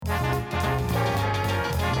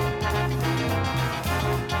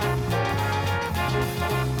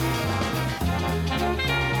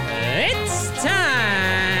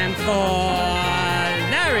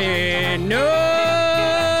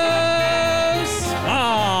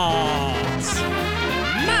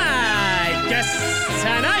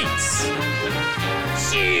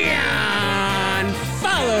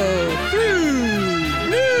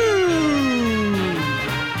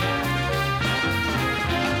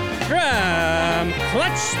From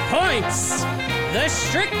Clutch Points, the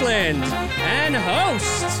Strickland and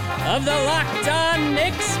host of the Locked On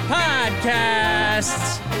Knicks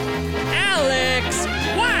podcast, Alex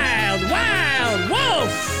Wild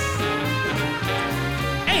Wolf.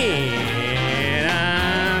 And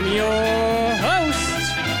I'm your host,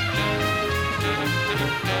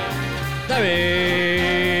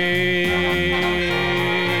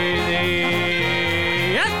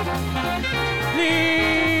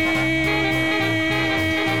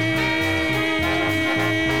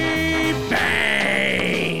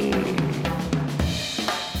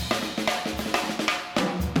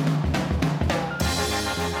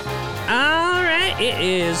 It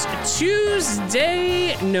is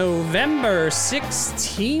Tuesday, November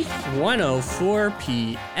 16th, 1:04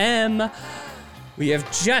 p.m. We have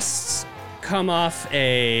just come off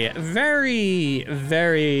a very,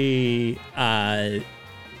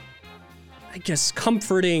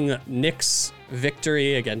 comforting Knicks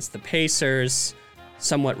victory against the Pacers.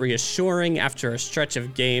 Somewhat reassuring after a stretch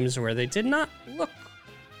of games where they did not look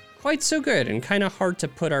quite so good and kind of hard to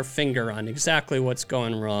put our finger on exactly what's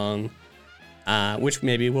going wrong. Which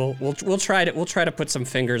maybe we'll try to put some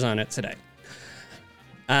fingers on it today.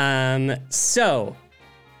 So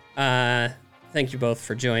thank you both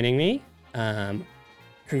for joining me.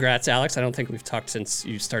 Congrats, Alex. I don't think we've talked since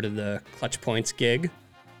you started the Clutch Points gig.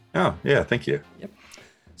 Oh, yeah, thank you. Yep.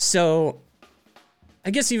 So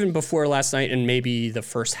I guess even before last night and maybe the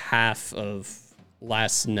first half of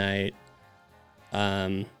last night,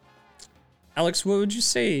 Alex, what would you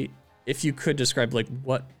say if you could describe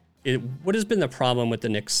what has been the problem with the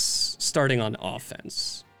Knicks starting on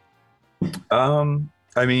offense? I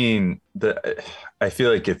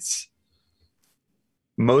feel like it's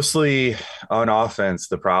mostly on offense.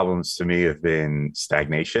 The problems to me have been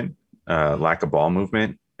stagnation, lack of ball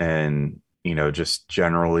movement, and, just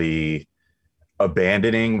generally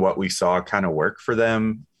abandoning what we saw kind of work for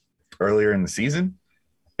them earlier in the season.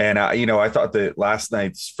 And, I thought that last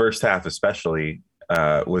night's first half especially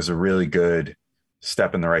was a really good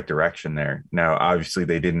step in the right direction there. Now, obviously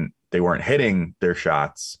they weren't hitting their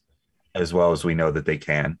shots as well as we know that they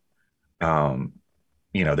can.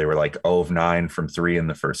 They were like 0 of 9 from 3 in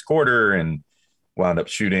the first quarter and wound up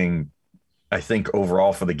shooting, I think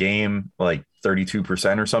overall for the game, like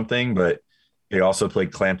 32% or something, but they also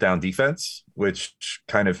played clamp down defense, which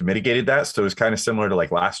kind of mitigated that. So it was kind of similar to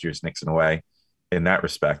like last year's Knicks in a way in that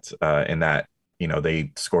respect, in that,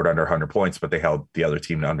 they scored under 100 points, but they held the other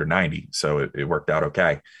team to under 90. So it worked out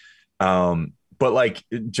okay. But like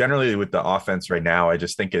generally with the offense right now, I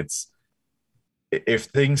just think if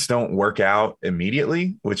things don't work out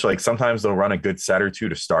immediately, which like sometimes they'll run a good set or two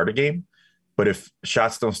to start a game, but if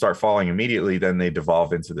shots don't start falling immediately, then they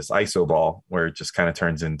devolve into this ISO ball where it just kind of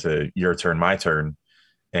turns into your turn, my turn.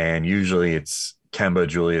 And usually it's Kemba,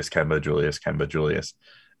 Julius, Kemba, Julius, Kemba, Julius.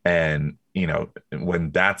 And, when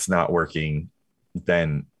that's not working,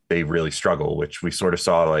 then they really struggle, which we sort of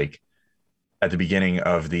saw like at the beginning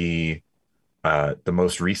of the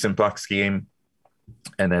most recent Bucks game.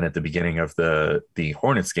 And then at the beginning of the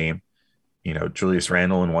Hornets game, Julius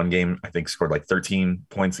Randle in one game, I think scored like 13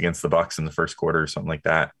 points against the Bucks in the first quarter or something like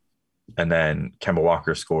that. And then Kemba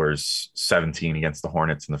Walker scores 17 against the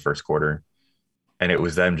Hornets in the first quarter. And it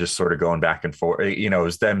was them just sort of going back and forth, it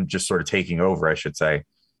was them just sort of taking over, I should say,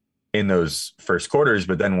 in those first quarters.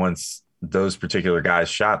 But then once those particular guys'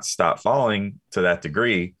 shots stopped falling to that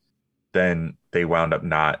degree, then they wound up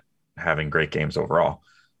not having great games overall.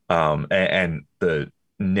 And the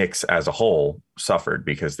Knicks as a whole suffered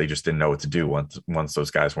because they just didn't know what to do once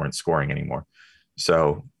those guys weren't scoring anymore.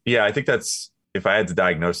 So, yeah, I think if I had to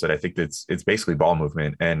diagnose it, I think it's basically ball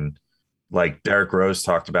movement. And like Derrick Rose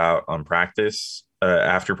talked about on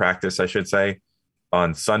after practice, I should say,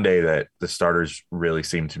 on Sunday, that the starters really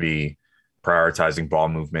seem to be prioritizing ball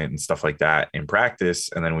movement and stuff like that in practice.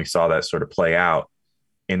 And then we saw that sort of play out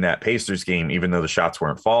in that Pacers game. Even though the shots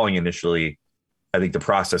weren't falling initially, I think the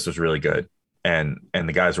process was really good. And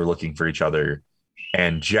the guys were looking for each other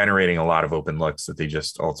and generating a lot of open looks that they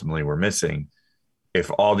just ultimately were missing. If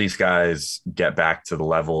all these guys get back to the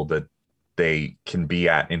level that they can be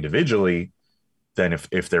at individually, then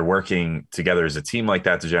if they're working together as a team like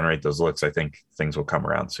that to generate those looks, I think things will come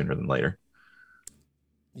around sooner than later.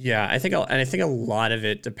 Yeah, I think a lot of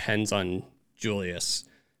it depends on Julius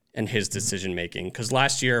and his decision making. Because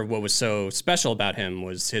last year, what was so special about him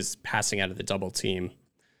was his passing out of the double team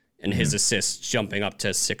and his assists jumping up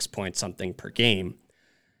to 6 point something per game.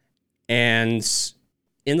 And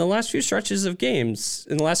in the last few stretches of games,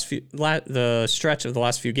 the stretch of the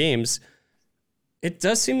last few games, it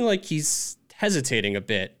does seem like he's hesitating a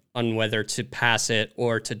bit on whether to pass it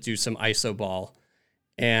or to do some iso ball.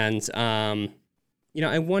 And,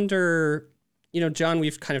 I wonder, John,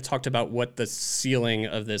 we've kind of talked about what the ceiling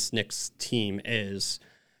of this Knicks team is.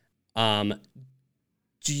 Do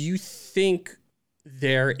you think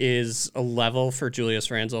there is a level for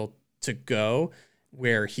Julius Randle to go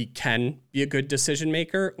where he can be a good decision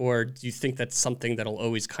maker, or do you think that's something that'll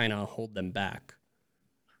always kind of hold them back?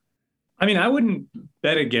 I mean, I wouldn't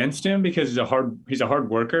bet against him because he's a hard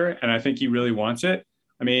worker, and I think he really wants it.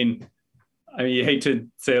 You hate to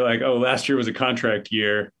say like, oh, last year was a contract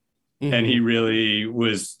year, and he really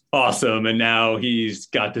was awesome, and now he's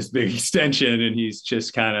got this big extension, and he's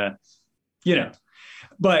just kind of,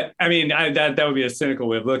 But I mean, that would be a cynical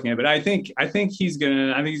way of looking at it. But I think he's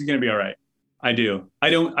gonna be all right. I do.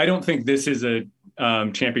 I don't think this is a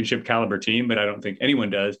championship caliber team, but I don't think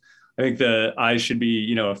anyone does. I think the eyes should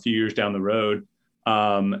be, a few years down the road,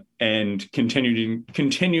 and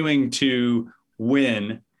continuing to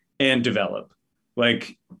win and develop,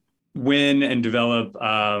 like win and develop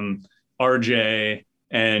RJ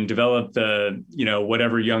and develop the,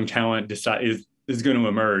 whatever young talent is going to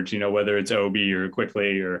emerge, going to Obi or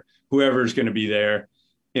Quickly or whoever's going to be there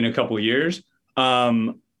in a couple of years.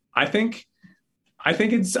 I think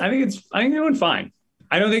they're doing fine.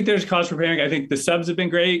 I don't think there's cause for panic. I think the subs have been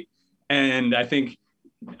great. And I think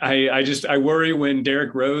I worry when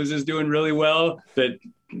Derrick Rose is doing really well that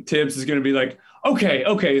Tibbs is going to be like, okay,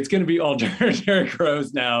 it's going to be all Derrick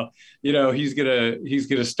Rose now. He's going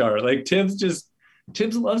to start. Like Tibbs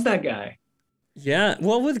loves that guy. Yeah,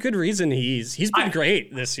 well, with good reason. He's been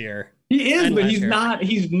great this year. He is, but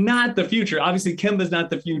he's not the future. Obviously, Kemba's not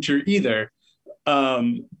the future either.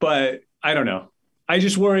 But I don't know. I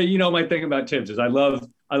just worry. My thing about Tibbs is I love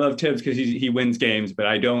Tibbs because he wins games, but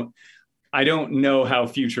I don't know how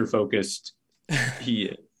future focused he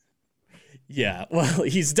is. Yeah, well,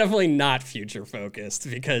 he's definitely not future focused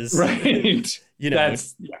because right.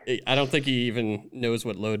 I don't think he even knows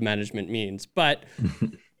what load management means. But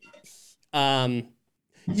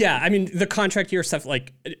yeah, I mean, the contract year stuff,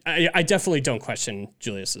 like I definitely don't question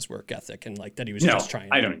Julius's work ethic and like that he was just trying.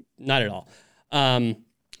 I don't. Not at all.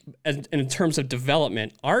 And in terms of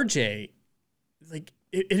development, RJ, like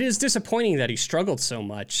it is disappointing that he struggled so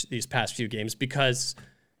much these past few games because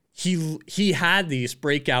he had these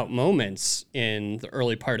breakout moments in the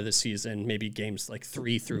early part of the season, maybe games like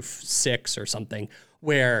 3 through 6 or something,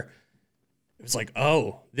 where it was like,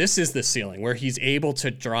 oh, this is the ceiling, where he's able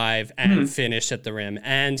to drive and finish at the rim,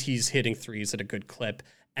 and he's hitting threes at a good clip,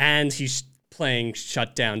 and he's playing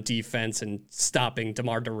shutdown defense and stopping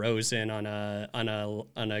DeMar DeRozan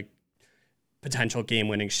on a potential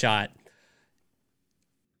game-winning shot.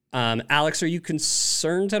 Alex, are you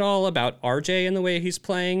concerned at all about RJ and the way he's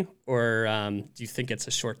playing, or do you think it's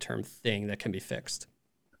a short-term thing that can be fixed?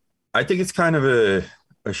 I think it's kind of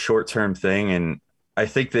a short-term thing, and I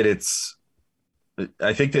think that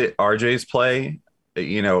RJ's play,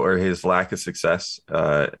 or his lack of success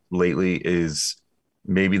lately is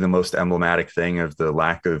maybe the most emblematic thing of the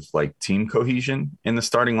lack of like team cohesion in the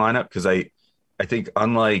starting lineup. Because I think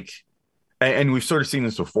unlike, and we've sort of seen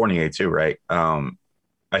this with Fournier too, right?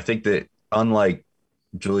 I think that unlike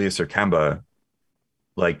Julius or Kemba,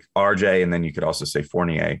 like RJ, and then you could also say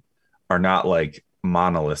Fournier, are not like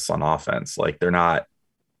monoliths on offense. Like they're not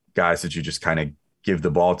guys that you just kind of give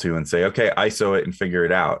the ball to and say, okay, ISO it and figure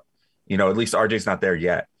it out. At least RJ's not there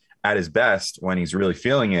yet. At his best, when he's really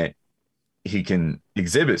feeling it, he can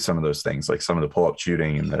exhibit some of those things, like some of the pull-up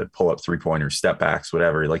shooting and the pull-up three-pointers, step backs,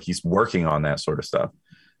 whatever. Like he's working on that sort of stuff.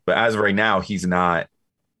 But as of right now, he's not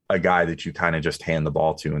a guy that you kind of just hand the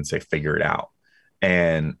ball to and say, figure it out.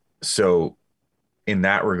 And so in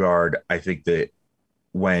that regard, I think that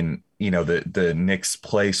when, the Knicks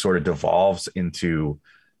play sort of devolves into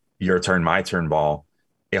your turn, my turn ball,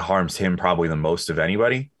 it harms him probably the most of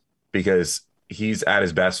anybody, because he's at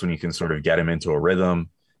his best when you can sort of get him into a rhythm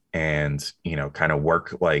and, kind of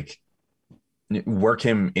work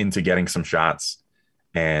him into getting some shots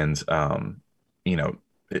and,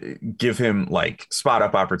 give him like spot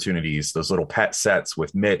up opportunities, those little pet sets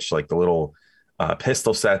with Mitch, like the little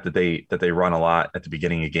pistol set that they run a lot at the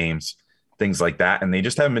beginning of games, things like that. And they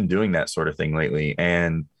just haven't been doing that sort of thing lately.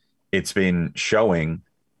 And it's been showing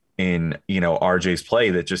in, RJ's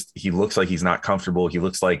play that just, he looks like he's not comfortable. He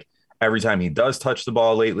looks like every time he does touch the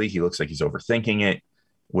ball lately, he looks like he's overthinking it,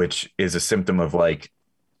 which is a symptom of like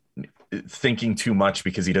thinking too much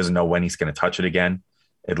because he doesn't know when he's going to touch it again.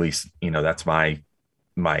 At least, that's my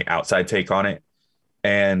outside take on it.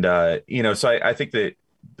 And, so I think that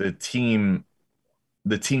the team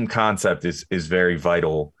concept is very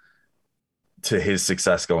vital to his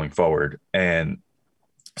success going forward. And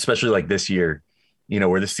especially like this year,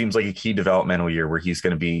 where this seems like a key developmental year where he's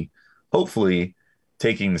going to be hopefully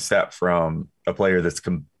taking the step from a player that's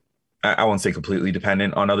I won't say completely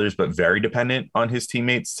dependent on others, but very dependent on his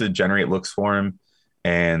teammates to generate looks for him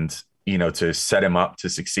and, to set him up to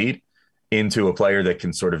succeed, into a player that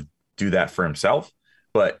can sort of do that for himself.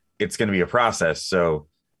 But it's going to be a process. So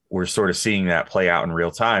we're sort of seeing that play out in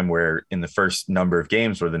real time, where in the first number of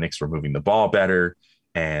games where the Knicks were moving the ball better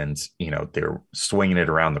and, they're swinging it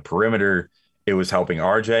around the perimeter, it was helping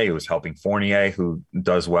RJ, it was helping Fournier, who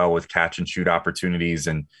does well with catch and shoot opportunities,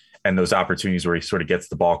 and those opportunities where he sort of gets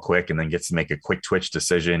the ball quick and then gets to make a quick twitch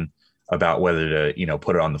decision about whether to,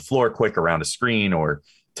 put it on the floor quick around a screen or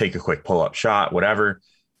take a quick pull-up shot, whatever.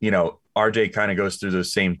 RJ kind of goes through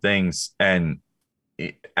those same things. And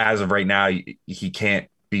as of right now, he can't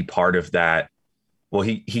be part of that. Well,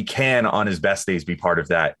 he can on his best days be part of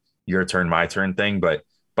that your turn, my turn thing. But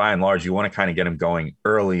by and large, you want to kind of get him going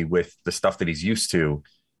early with the stuff that he's used to.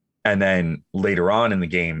 And then later on in the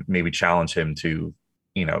game, maybe challenge him to,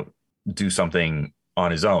 do something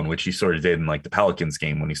on his own, which he sort of did in like the Pelicans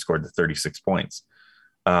game when he scored the 36 points.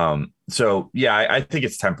 So yeah, I think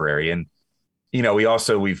it's temporary. And,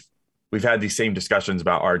 we've had these same discussions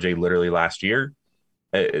about RJ literally last year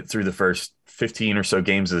through the first 15 or so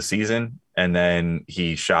games of the season. And then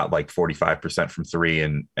he shot like 45% from three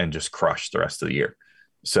and just crushed the rest of the year.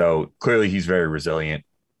 So clearly he's very resilient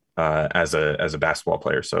as a basketball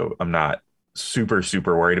player. So I'm not super,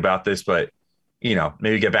 super worried about this, but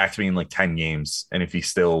maybe get back to me in like 10 games. And if he's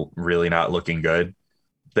still really not looking good,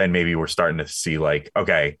 then maybe we're starting to see like,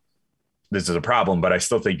 okay, this is a problem, but I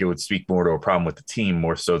still think it would speak more to a problem with the team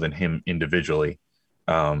more so than him individually.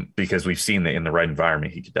 Because we've seen that in the right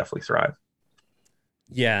environment, he could definitely thrive.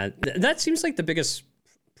 Yeah, that seems like the biggest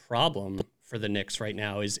problem for the Knicks right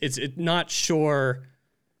now is it's not sure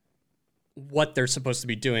what they're supposed to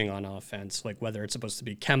be doing on offense, like whether it's supposed to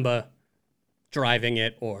be Kemba driving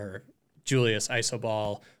it or Julius iso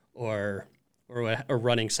ball or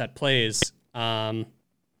running set plays.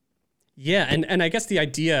 Yeah, and I guess the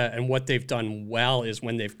idea and what they've done well is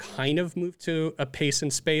when they've kind of moved to a pace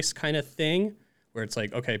and space kind of thing, where it's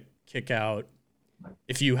like, okay, kick out.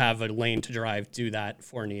 If you have a lane to drive, do that,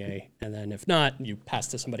 Fournier. And then if not, you pass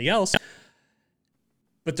to somebody else.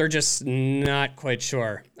 But they're just not quite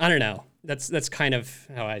sure. I don't know. That's kind of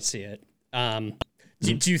how I see it.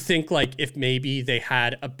 Do you think like if maybe they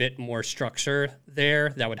had a bit more structure there,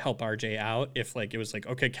 that would help RJ out? If like it was like,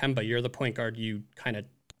 okay, Kemba, you're the point guard, you kind of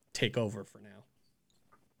take over for now.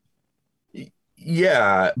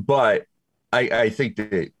 Yeah, but I think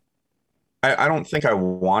that I don't think I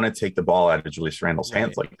want to take the ball out of Julius Randle's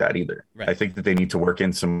hands like that either. Right. I think that they need to work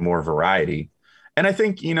in some more variety. And I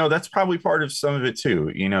think, that's probably part of some of it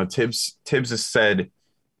too. Tibbs has said,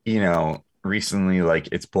 recently, like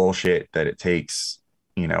it's bullshit that it takes,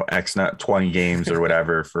 X not 20 games or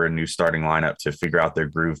whatever for a new starting lineup to figure out their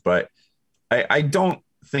groove. But I don't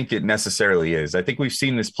think it necessarily is. I think we've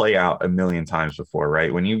seen this play out a million times before,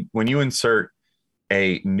 right? When you insert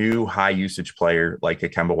a new high usage player like a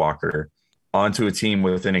Kemba Walker onto a team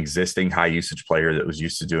with an existing high usage player that was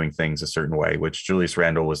used to doing things a certain way, which Julius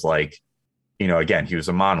Randle was like, again, he was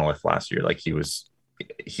a monolith last year. Like he was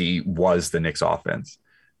the Knicks offense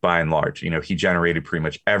by and large. He generated pretty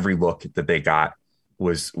much every look that they got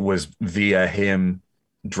was via him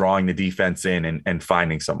drawing the defense in and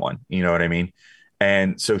finding someone, you know what I mean?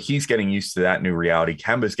 And so he's getting used to that new reality.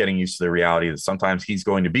 Kemba's getting used to the reality that sometimes he's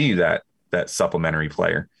going to be that supplementary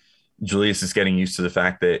player. Julius is getting used to the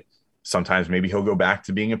fact that sometimes maybe he'll go back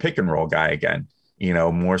to being a pick and roll guy again,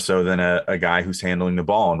 more so than a guy who's handling the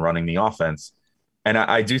ball and running the offense. And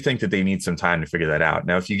I do think that they need some time to figure that out.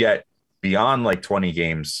 Now, if you get beyond like 20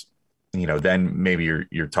 games, then maybe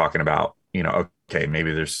you're talking about, okay,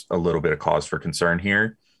 maybe there's a little bit of cause for concern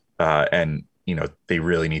here. And, they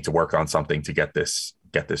really need to work on something to get this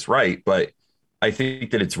right. But I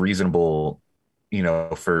think that it's reasonable,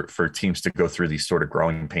 for teams to go through these sort of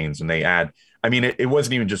growing pains when they add. I mean, it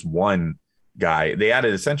wasn't even just one guy. They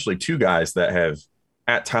added essentially two guys that have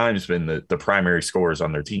at times been the primary scorers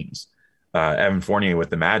on their teams. Evan Fournier with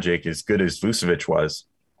the Magic, as good as Vucevic was,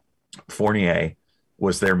 Fournier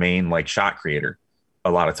was their main like shot creator a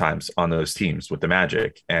lot of times on those teams with the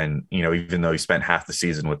Magic. And, even though he spent half the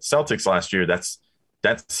season with the Celtics last year, that's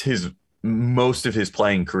his most of his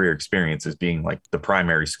playing career experience as being like the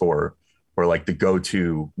primary scorer or like the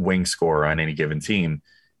go-to wing scorer on any given team.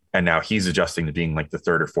 And now he's adjusting to being like the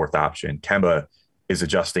third or fourth option. Kemba is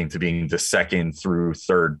adjusting to being the second through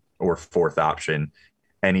third or fourth option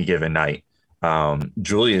any given night.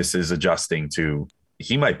 Julius is adjusting to,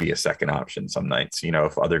 he might be a second option some nights,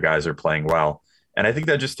 if other guys are playing well. And I think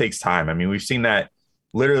that just takes time. I mean, we've seen that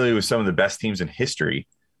literally with some of the best teams in history,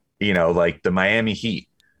 like the Miami Heat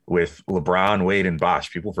with LeBron, Wade, and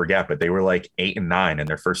Bosh. People forget, but they were like 8-9 in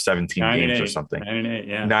their first 17 games or something. 9-8,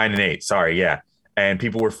 yeah. 9-8. Sorry, yeah. And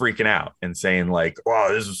people were freaking out and saying like, "Wow,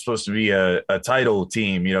 this was supposed to be a title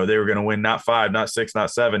team. They were going to win not 5, not 6,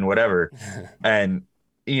 not 7, whatever." And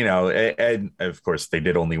and of course they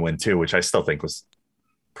did only win 2, which I still think was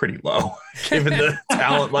pretty low given the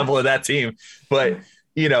talent level of that team. But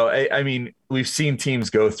I mean, we've seen teams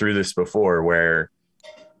go through this before where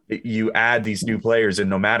you add these new players, and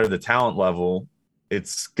no matter the talent level,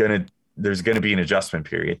 there's gonna be an adjustment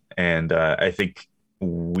period. And I think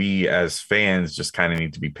we as fans just kind of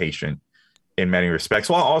need to be patient in many respects,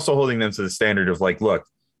 while also holding them to the standard of like, look,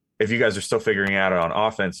 if you guys are still figuring out on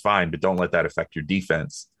offense, fine, but don't let that affect your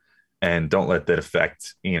defense, and don't let that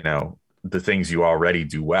affect the things you already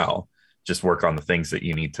do well. Just work on the things that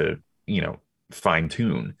you need to fine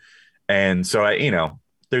tune. And so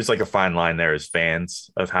there's like a fine line there as fans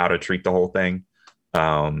of how to treat the whole thing.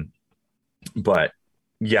 But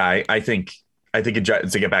yeah, I think to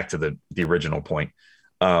get back to the original point,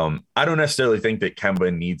 I don't necessarily think that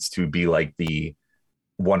Kemba needs to be like the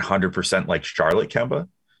 100% like Charlotte Kemba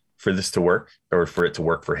for this to work, or for it to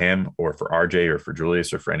work for him or for RJ or for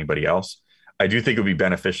Julius or for anybody else. I do think it would be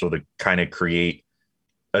beneficial to kind of create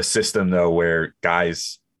a system though, where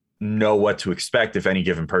guys know what to expect if any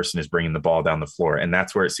given person is bringing the ball down the floor. And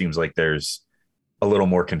that's where it seems like there's a little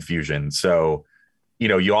more confusion. So,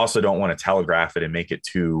 you also don't want to telegraph it and make it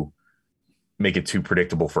too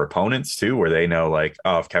predictable for opponents too, where they know like,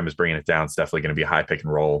 oh, if Kemba's bringing it down, it's definitely going to be a high pick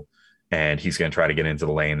and roll, and he's going to try to get into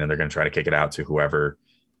the lane, and they're going to try to kick it out to whoever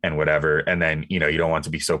and whatever. And then, you don't want to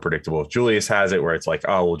be so predictable if Julius has it, where it's like,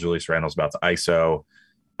 oh, well, Julius Randle's about to ISO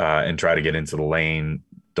and try to get into the lane.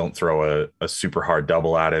 Don't throw a super hard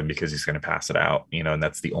double at him because he's going to pass it out, and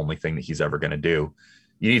that's the only thing that he's ever going to do.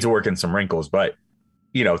 You need to work in some wrinkles, but,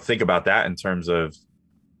 think about that in terms of,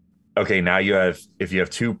 okay, now if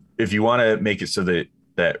you want to make it so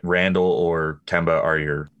that Randle or Kemba are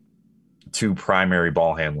your 2 primary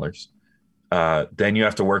ball handlers, then you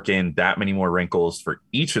have to work in that many more wrinkles for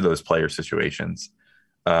each of those player situations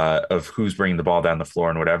of who's bringing the ball down the floor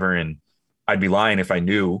and whatever. And I'd be lying if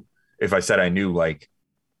I said I knew like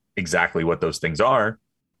exactly what those things are,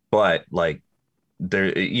 but like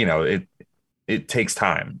there, it takes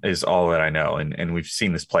time is all that I know. And we've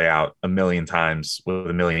seen this play out a million times with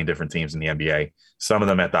a million different teams in the NBA, some of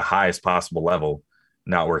them at the highest possible level,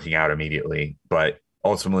 not working out immediately, but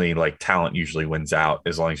ultimately like talent usually wins out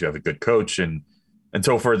as long as you have a good coach. And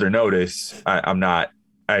until further notice, I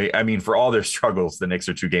mean, for all their struggles, the Knicks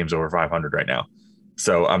are 2 games over 500 right now.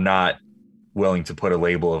 So I'm not willing to put a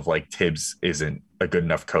label of like Tibbs isn't a good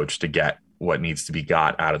enough coach to get what needs to be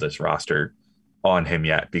got out of this roster on him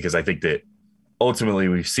yet, because I think that ultimately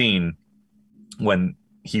we've seen when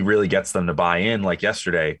he really gets them to buy in, like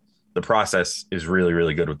yesterday, the process is really,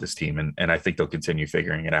 really good with this team. And I think they'll continue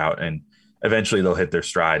figuring it out, and eventually they'll hit their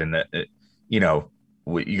stride. And that, you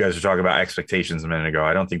guys were talking about expectations a minute ago.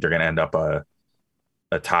 I don't think they're going to end up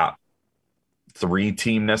a top 3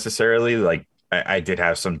 team necessarily. Like I did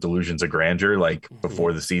have some delusions of grandeur, like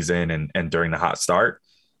before the season and during the hot start,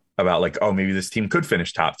 about like, oh, maybe this team could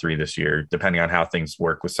finish top 3 this year, depending on how things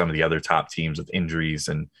work with some of the other top teams with injuries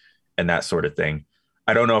and that sort of thing.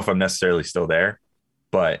 I don't know if I'm necessarily still there,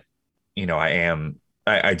 but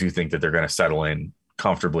I do think that they're going to settle in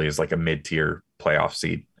comfortably as like a mid-tier playoff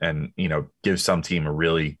seed, and, give some team a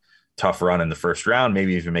really tough run in the first round,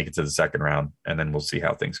 maybe even make it to the second round. And then we'll see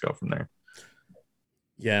how things go from there.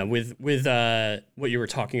 Yeah. With what you were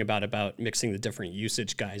talking about mixing the different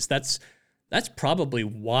usage guys, that's probably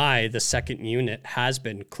why the second unit has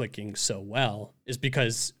been clicking so well, is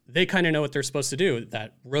because they kind of know what they're supposed to do.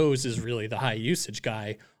 That Rose is really the high usage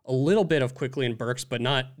guy, a little bit of Quickley and Burks, but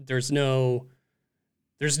there's no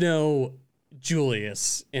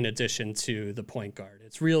Julius in addition to the point guard.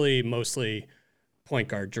 It's really mostly point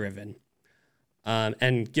guard driven.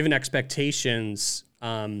 And given expectations,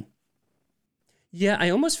 I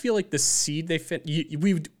almost feel like the seed they fit,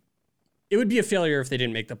 it would be a failure if they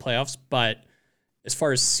didn't make the playoffs, but as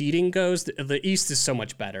far as seeding goes, the East is so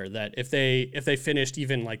much better that if they finished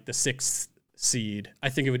even like the 6th seed, I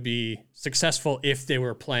think it would be successful if they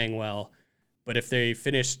were playing well. But if they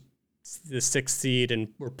finished the 6th seed and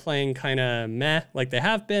were playing kind of meh like they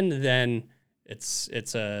have been, then it's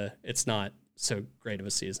not so great of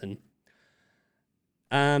a season.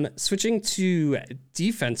 Switching to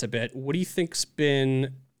defense a bit, what do you think's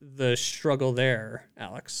been the struggle there,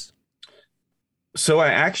 Alex? So I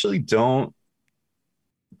actually don't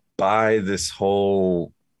buy this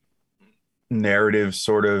whole narrative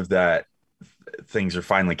sort of that things are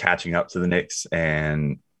finally catching up to the Knicks,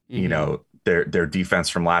 and you know their defense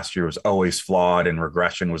from last year was always flawed and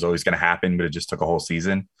regression was always going to happen, but it just took a whole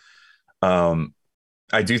season.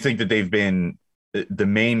 I do think that the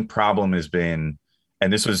main problem has been,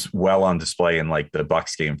 and this was well on display in like the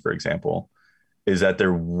Bucks game, for example, is that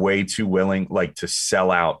they're way too willing like to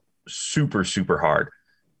sell out super, super hard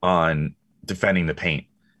on defending the paint,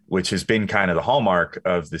 which has been kind of the hallmark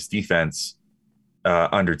of this defense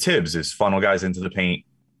under Tibbs, is funnel guys into the paint,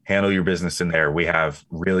 handle your business in there. We have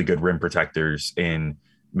really good rim protectors in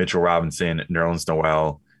Mitchell Robinson, Nerlens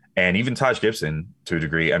Noel, and even Taj Gibson to a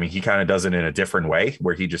degree. I mean, he kind of does it in a different way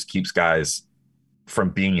where he just keeps guys from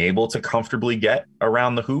being able to comfortably get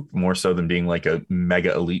around the hoop more so than being like a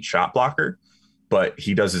mega elite shot blocker. But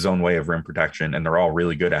he does his own way of rim protection, and they're all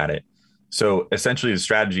really good at it. So essentially the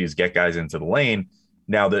strategy is get guys into the lane.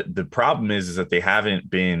 Now the problem is that they haven't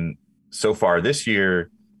been so far this year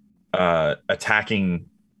attacking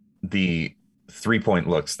the 3-point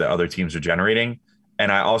looks that other teams are generating.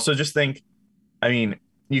 And I also just think, I mean,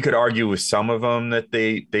 you could argue with some of them that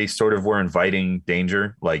they sort of were inviting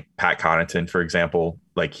danger, like Pat Connaughton, for example.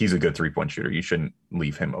 Like, he's a good 3-point shooter. You shouldn't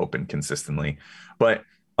leave him open consistently. But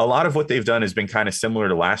a lot of what they've done has been kind of similar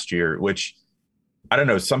to last year, which I don't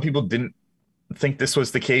know. Some people didn't think this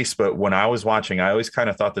was the case, but when I was watching, I always kind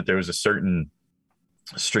of thought that there was a certain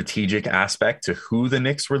strategic aspect to who the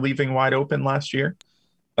Knicks were leaving wide open last year.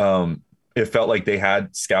 It felt like they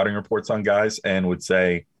had scouting reports on guys and would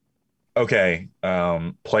say, okay,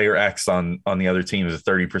 player X on the other team is a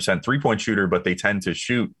 30% 3-point shooter, but they tend to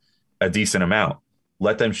shoot a decent amount.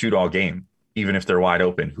 Let them shoot all game, even if they're wide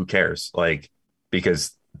open. Who cares? Like,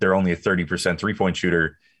 because they're only a 30% 3-point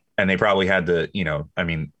shooter, and they probably had the, you know, I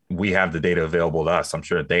mean, we have the data available to us. I'm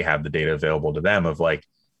sure that they have the data available to them of like,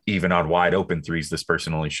 even on wide open threes, this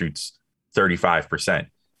person only shoots 35%.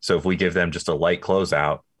 So if we give them just a light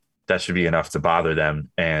closeout, that should be enough to bother them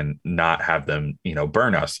and not have them, you know,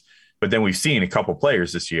 burn us. But then we've seen a couple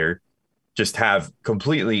players this year just have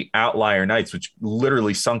completely outlier nights, which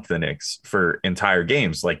literally sunk the Knicks for entire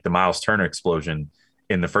games, like the Miles Turner explosion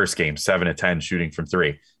in the first game, 7 of 10 shooting from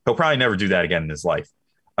 3. He'll probably never do that again in his life.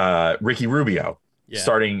 Ricky Rubio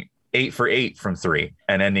starting 8 for 8 from 3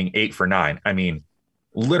 and ending 8 for 9. I mean,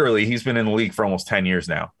 literally, he's been in the league for almost 10 years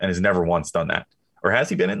now and has never once done that. Or has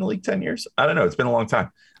he been in the league 10 years? I don't know. It's been a long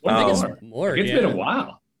time. I think it's more. It's been a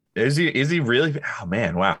while. Is he really? Oh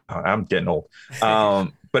man, wow. I'm getting old.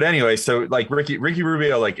 But anyway, so like Ricky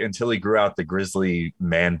Rubio, like until he grew out the grizzly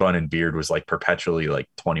man bun and beard, was like perpetually like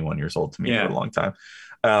 21 years old to me for a long time.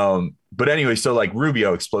 But anyway, so like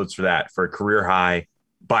Rubio explodes for that, for a career high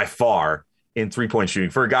by far in 3-point shooting,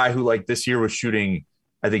 for a guy who like this year was shooting,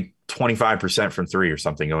 I think 25% from 3 or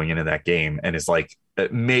something going into that game, and is like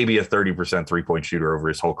maybe a 30% 3-point shooter over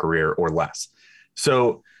his whole career or less.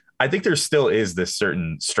 So I think there still is this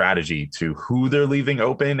certain strategy to who they're leaving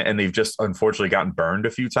open, and they've just unfortunately gotten burned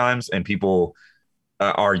a few times, and people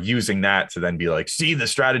are using that to then be like, see, the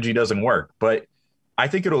strategy doesn't work. But I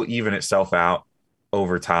think it'll even itself out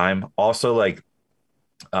over time. Also, like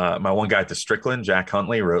my one guy at the Strickland, Jack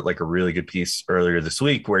Huntley, wrote like a really good piece earlier this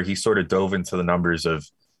week where he sort of dove into the numbers of,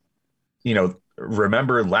 you know,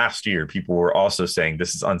 remember last year, people were also saying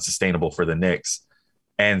this is unsustainable for the Knicks.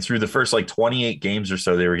 And through the first like 28 games or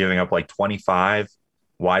so, they were giving up like 25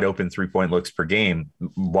 wide open 3-point looks per game,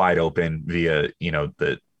 wide open via, you know,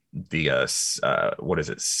 the what is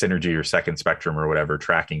it, Synergy or Second Spectrum or whatever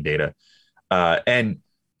tracking data. And,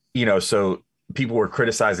 you know, so people were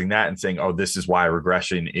criticizing that and saying, oh, this is why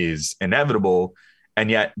regression is inevitable.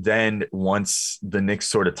 And yet then once the Knicks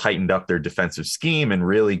sort of tightened up their defensive scheme and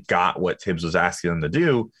really got what Tibbs was asking them to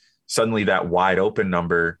do, suddenly that wide open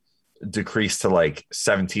number decreased to like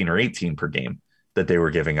 17 or 18 per game that they were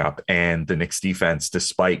giving up. And the Knicks defense,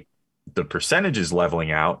 despite the percentages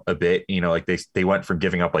leveling out a bit, you know, like they went from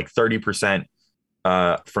giving up like 30%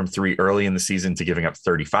 from 3 early in the season to giving up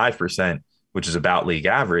 35%, which is about league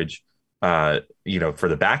average, you know, for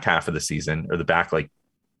the back half of the season, or the back like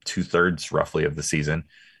 2/3 roughly of the season.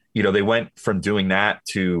 You know, they went from doing that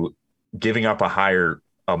to giving up a higher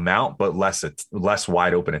amount, but less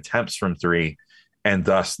wide open attempts from 3. And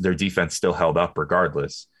thus their defense still held up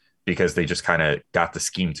regardless, because they just kind of got the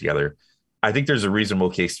scheme together. I think there's a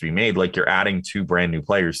reasonable case to be made. Like, you're adding 2 brand new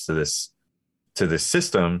players to this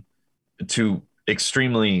system, 2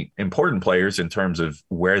 extremely important players in terms of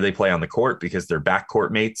where they play on the court, because they're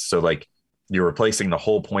backcourt mates. So like, you're replacing the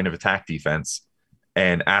whole point of attack defense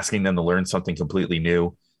and asking them to learn something completely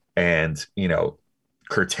new and, you know,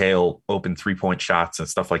 curtail open 3-point shots and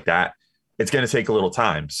stuff like that. It's going to take a little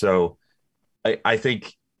time. So I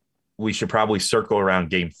think we should probably circle around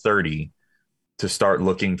game 30 to start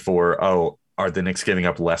looking for, are the Knicks giving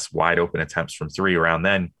up less wide open attempts from three around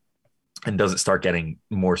then? And does it start getting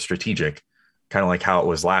more strategic, kind of like how it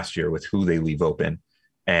was last year with who they leave open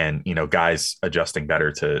and, guys adjusting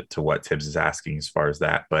better to what Tibbs is asking as far as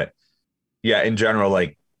that. But yeah, in general,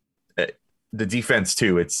 like the defense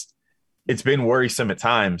too, it's been worrisome at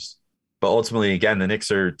times, but ultimately, again, the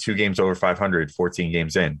Knicks are 2 games over 500, 14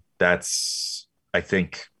 games in. That's, I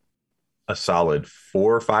think, a solid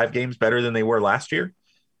 4 or 5 games better than they were last year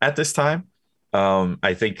at this time.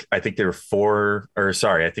 I think they were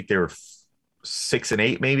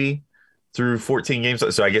 6-8 maybe through 14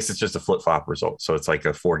 games. So I guess it's just a flip-flop result. So it's like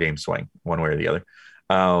a 4-game swing one way or the other.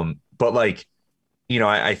 But like,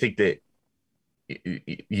 I think that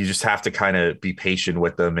you just have to kind of be patient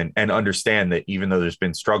with them and understand that even though there's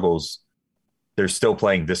been struggles, they're still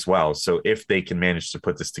playing this well. So if they can manage to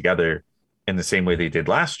put this together in the same way they did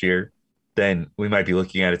last year, then we might be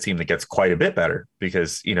looking at a team that gets quite a bit better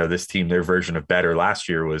because, this team, their version of better last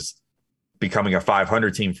year was becoming a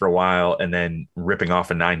 500 team for a while and then ripping off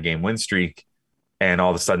a 9-game win streak. And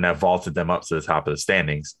all of a sudden that vaulted them up to the top of the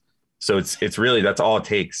standings. So it's really, that's all it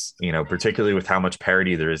takes, particularly with how much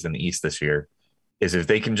parity there is in the East this year, is if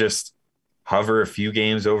they can just hover a few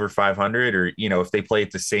games over 500 or, if they play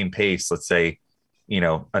at the same pace, let's say,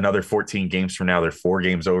 another 14 games from now, they're 4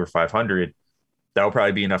 games over 500. That'll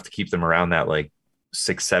probably be enough to keep them around that like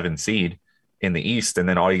 6-7 seed in the East. And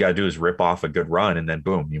then all you got to do is rip off a good run. And then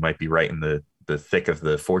boom, you might be right in the thick of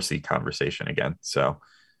the 4 seed conversation again. So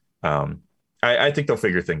I think they'll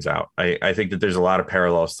figure things out. I think that there's a lot of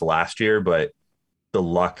parallels to last year, but the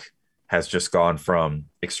luck has just gone from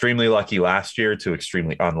extremely lucky last year to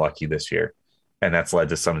extremely unlucky this year. And that's led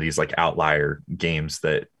to some of these like outlier games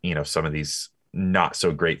that, some of these not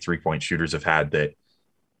so great 3-point shooters have had that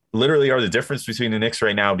literally are the difference between the Knicks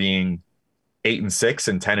right now being 8-6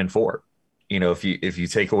 and 10-4. If you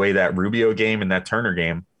take away that Rubio game and that Turner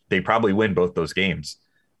game, they probably win both those games.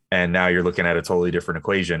 And now you're looking at a totally different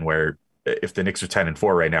equation where if the Knicks are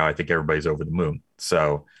 10-4 right now, I think everybody's over the moon.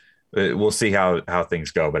 So we'll see how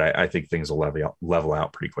things go, but I think things will level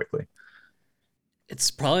out pretty quickly.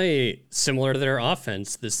 It's probably similar to their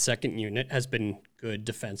offense. The second unit has been good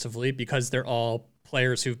defensively because they're all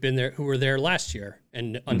players who were there last year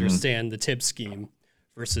and understand the Tibbs scheme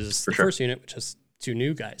versus the first unit, which has 2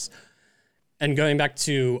 new guys. And going back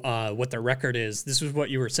to what their record is, this was what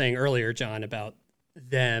you were saying earlier, John, about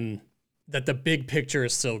them, that the big picture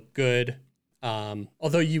is still good.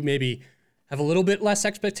 Although you maybe have a little bit less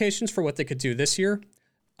expectations for what they could do this year.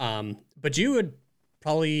 But you would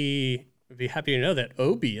probably be happy to know that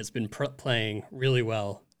Obi has been playing really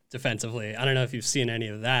well defensively. I don't know if you've seen any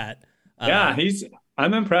of that. Yeah,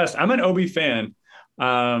 I'm impressed. I'm an Obi fan.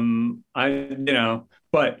 I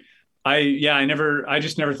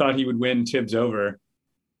just never thought he would win Tibbs over.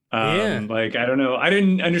 Like, I don't know. I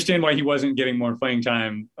didn't understand why he wasn't getting more playing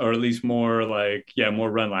time or at least more more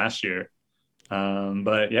run last year.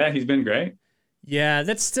 But yeah, he's been great. Yeah,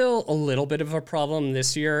 that's still a little bit of a problem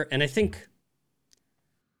this year. And I think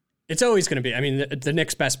it's always going to be, the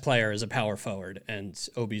Knicks' best player is a power forward and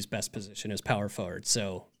Obi's best position is power forward.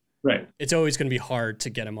 So right, it's always going to be hard to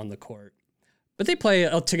get him on the court. But they play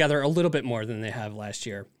together a little bit more than they have last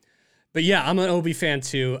year. But yeah, I'm an Obi fan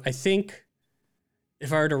too. I think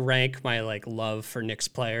if I were to rank my love for Knicks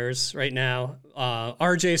players right now,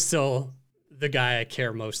 RJ is still the guy I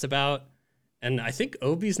care most about. And I think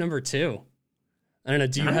Obi's number 2. I don't know.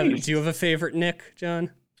 Do you have a favorite Knick,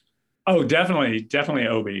 John? Oh, definitely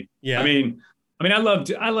Obi. Yeah. I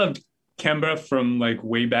loved Kemba from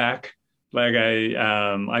way back.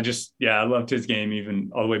 I loved his game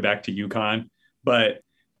even all the way back to UConn. But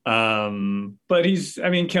Kemba is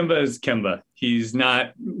Kemba. He's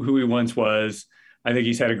not who he once was. I think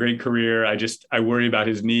he's had a great career. I worry about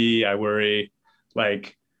his knee. I worry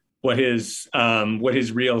what his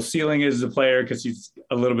real ceiling is as a player because he's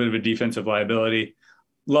a little bit of a defensive liability.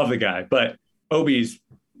 Love the guy, but Obi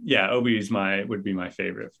would be my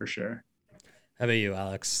favorite for sure. How about you,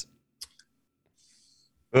 Alex?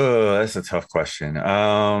 Oh, that's a tough question.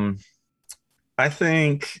 I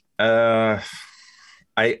think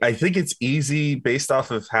I think it's easy based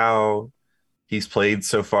off of how he's played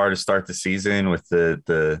so far to start the season with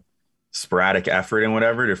the sporadic effort and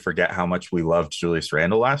whatever to forget how much we loved Julius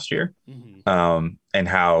Randle last year. And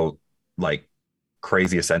how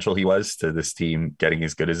crazy essential he was to this team getting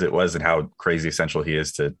as good as it was and how crazy essential he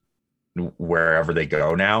is to wherever they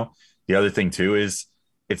go now. The other thing too is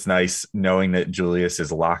it's nice knowing that Julius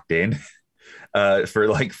is locked in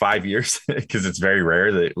for 5 years because it's very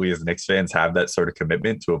rare that we as Knicks fans have that sort of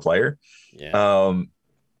commitment to a player. Yeah.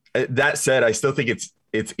 that said, I still think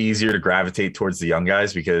it's easier to gravitate towards the young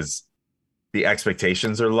guys because the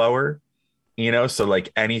expectations are lower, so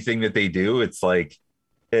like anything that they do, it's like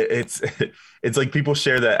it's it's like people have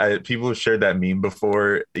shared that meme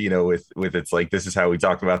before, with it's like, this is how we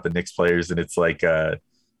talk about the Knicks players, and it's like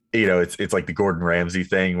it's like the Gordon Ramsay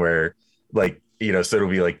thing where, like, so it'll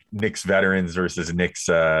be like Knicks veterans versus Knicks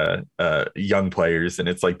young players, and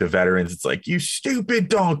it's like the veterans, it's like, you stupid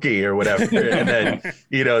donkey or whatever, and then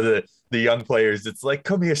the young players, it's like,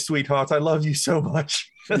 come here, sweetheart, I love you so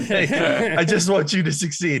much. I just want you to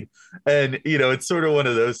succeed. And it's sort of one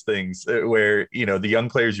of those things where the young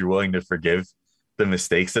players, you're willing to forgive the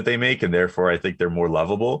mistakes that they make, and therefore I think they're more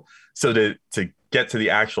lovable. So to get to the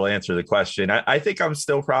actual answer to the question, I think I'm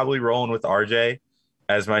still probably rolling with RJ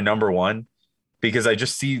as my number one, because I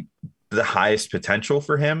just see the highest potential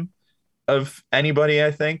for him of anybody,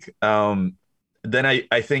 I think. Then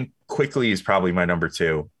I think Quickly is probably my number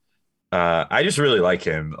two. I just really like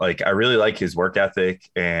him. Like, I really like his work ethic,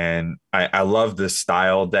 and I love the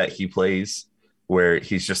style that he plays, where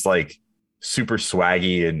he's just like super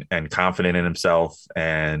swaggy and confident in himself,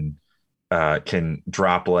 and can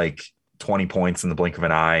drop like 20 points in the blink of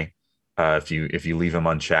an eye if you leave him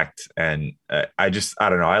unchecked. And I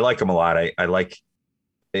don't know. I like him a lot. I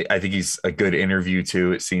think he's a good interview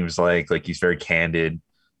too. It seems like he's very candid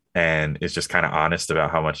and is just kind of honest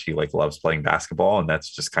about how much he like loves playing basketball, and that's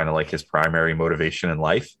just kind of like his primary motivation in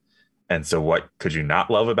life. And so what could you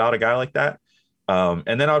not love about a guy like that?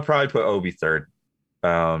 And then I'd probably put Obi third,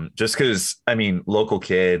 just because, I mean, local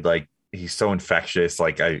kid, like, he's so infectious.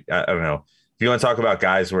 Like, I don't know, if you want to talk about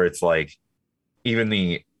guys where it's like even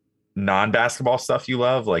the non-basketball stuff you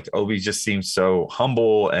love, like, Obi just seems so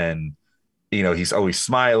humble, and he's always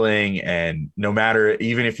smiling, and no matter,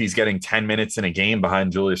 even if he's getting 10 minutes in a game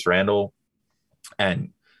behind Julius Randle, and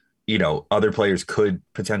other players could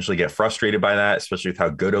potentially get frustrated by that, especially with how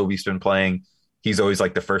good Obi's been playing, he's always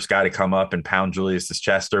like the first guy to come up and pound Julius's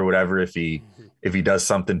chest or whatever if he does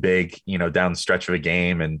something big down the stretch of a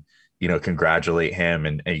game, and congratulate him,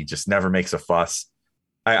 and he just never makes a fuss.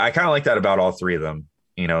 I kind of like that about all three of them,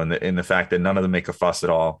 in the fact that none of them make a fuss at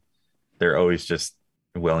all. They're always just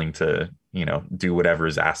willing to do whatever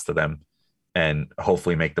is asked of them, and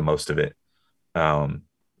hopefully make the most of it.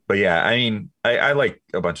 But yeah, I mean, I like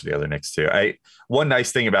a bunch of the other Knicks too. One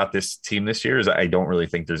nice thing about this team this year is I don't really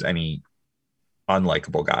think there's any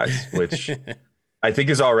unlikable guys, which I think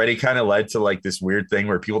has already kind of led to like this weird thing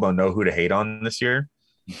where people don't know who to hate on this year.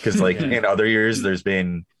 Because like in other years, there's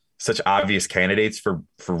been such obvious candidates for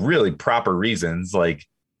really proper reasons. Like,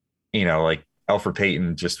 like Elfrid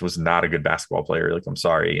Payton just was not a good basketball player. Like, I'm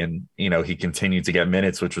sorry. And, he continued to get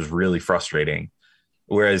minutes, which was really frustrating.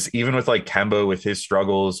 Whereas even with like Kemba, with his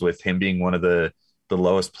struggles, with him being one of the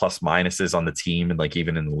lowest plus minuses on the team, and like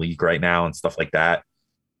even in the league right now and stuff like that,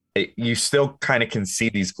 you still kind of can see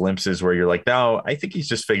these glimpses where you're like, no, I think he's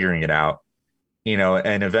just figuring it out,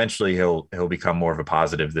 and eventually he'll become more of a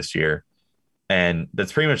positive this year. And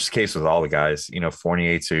that's pretty much the case with all the guys,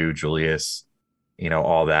 Fournier too, Julius,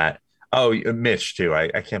 all that. Oh, Mitch too. I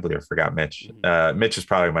can't believe I forgot Mitch. Mitch is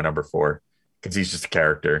probably my number 4 because he's just a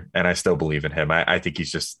character, and I still believe in him. I think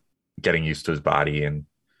he's just getting used to his body and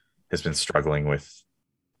has been struggling with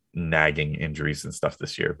nagging injuries and stuff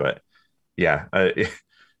this year. But yeah,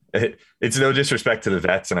 it's no disrespect to the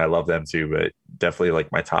vets, and I love them too, but definitely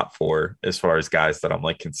like my top 4 as far as guys that I'm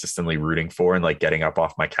like consistently rooting for and like getting up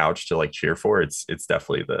off my couch to like cheer for. It's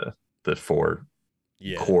definitely the 4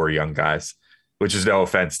 core young guys, which is no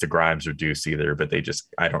offense to Grimes or Deuce either, but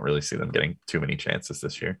I don't really see them getting too many chances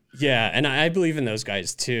this year. Yeah, and I believe in those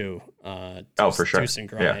guys too. Deuce, for sure. Deuce and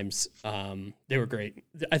Grimes, they were great.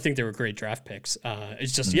 I think they were great draft picks.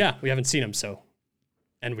 It's just, we haven't seen them,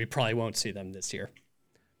 and we probably won't see them this year.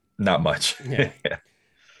 Not much. Yeah.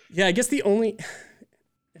 Yeah, I guess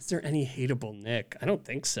is there any hateable Nick? I don't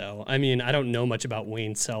think so. I mean, I don't know much about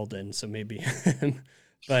Wayne Selden, so maybe him.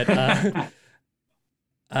 But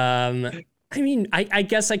I mean, I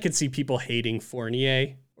guess I could see people hating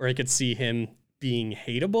Fournier, or I could see him being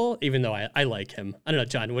hateable, even though I like him. I don't know,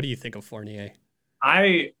 John, what do you think of Fournier?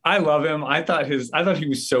 I love him. I thought he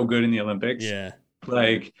was so good in the Olympics. Yeah.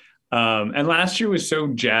 Like, and last year was so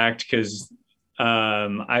jacked because he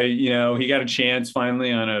got a chance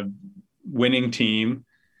finally on a winning team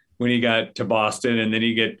when he got to Boston, and then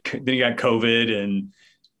he got COVID, and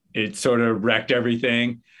it sort of wrecked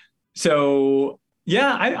everything. So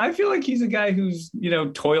yeah, I feel like he's a guy who's,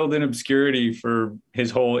 toiled in obscurity for his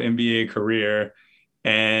whole NBA career,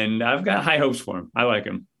 and I've got high hopes for him. I like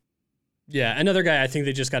him. Yeah, another guy I think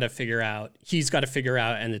they just got to figure out. He's got to figure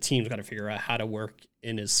out, and the team's got to figure out how to work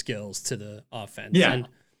in his skills to the offense. Yeah. And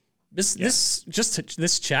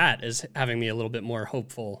This chat is having me a little bit more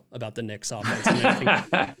hopeful about the Knicks offense. I mean, I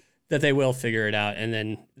think that they will figure it out, and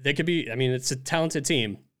then they could be. I mean, it's a talented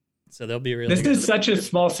team, so they'll be really. This is such a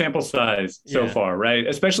small sample size so far, right?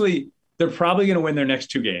 Especially, they're probably going to win their next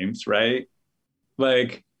 2 games, right?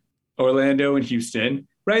 Like Orlando and Houston,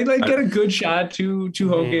 right? Like get a good shot, two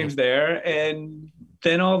home games there, and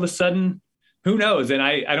then all of a sudden, who knows? And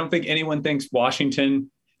I don't think anyone thinks Washington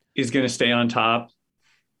is going to stay on top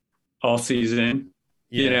all season.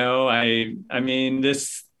 Yeah. You know, I mean,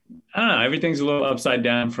 this, I don't know, everything's a little upside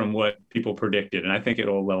down from what people predicted, and I think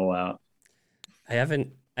it'll level out. I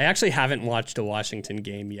actually haven't watched a Washington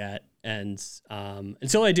game yet. And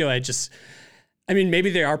until I do, I mean, maybe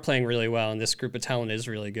they are playing really well and this group of talent is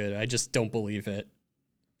really good. I just don't believe it.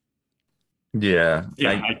 Yeah.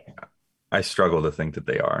 I struggle to think that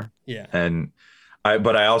they are. Yeah.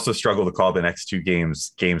 But I also struggle to call the next 2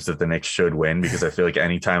 games that the Knicks should win, because I feel like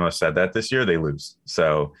anytime I've said that this year, they lose.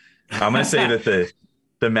 So I'm going to say that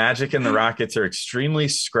the Magic and the Rockets are extremely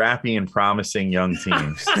scrappy and promising young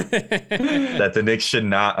teams that the Knicks should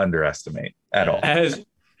not underestimate at all.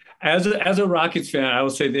 As a Rockets fan, I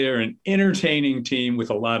will say they are an entertaining team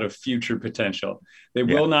with a lot of future potential. They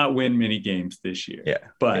will not win many games this year. Yeah.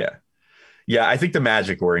 But yeah, I think the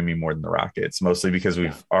Magic worry me more than the Rockets, mostly because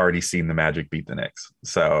we've already seen the Magic beat the Knicks.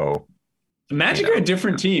 So the Magic are a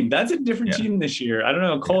different team. That's a different team this year. I don't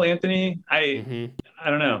know. Cole Anthony, I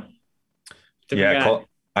don't know.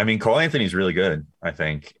 Cole Anthony's really good, I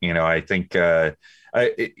think. You know, I think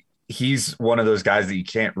he's one of those guys that you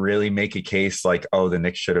can't really make a case like, oh, the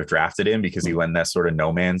Knicks should have drafted him, because he went in that sort of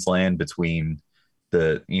no man's land between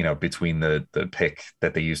the pick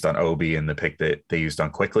that they used on Obi and the pick that they used on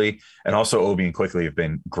Quickly. And also Obi and Quickly have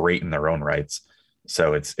been great in their own rights.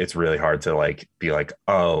 So it's really hard to like be like,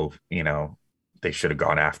 oh, you know, they should have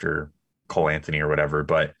gone after Cole Anthony or whatever,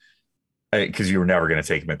 but because you were never going to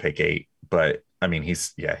take him at pick 8. But I mean,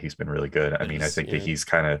 he's been really good. I mean, I think that he's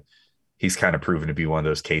kind of proven to be one of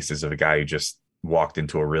those cases of a guy who just walked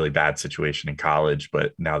into a really bad situation in college,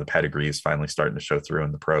 but now the pedigree is finally starting to show through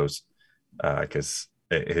in the pros. Because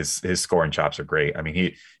his scoring chops are great. I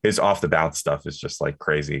mean, his off the bounce stuff is just like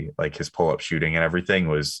crazy. Like his pull up shooting and everything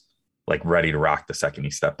was like ready to rock the second he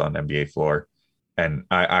stepped on the NBA floor. And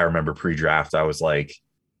I remember pre-draft, I was like,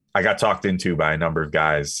 I got talked into by a number of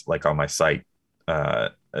guys like on my site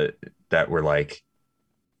that were like,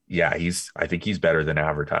 yeah, I think he's better than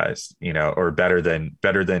advertised, you know, or better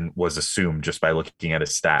than was assumed just by looking at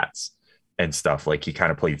his stats and stuff. Like he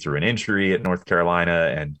kind of played through an injury at North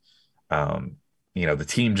Carolina, and you know, the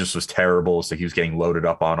team just was terrible. So he was getting loaded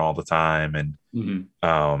up on all the time. And,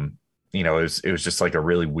 you know, it was just like a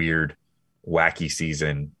really weird, wacky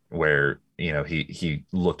season where, you know, he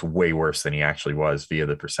looked way worse than he actually was via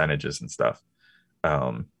the percentages and stuff.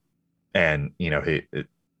 And, you know,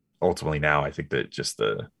 ultimately now I think that just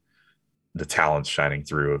the talent's shining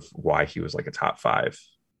through of why he was like a top 5,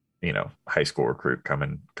 you know, high school recruit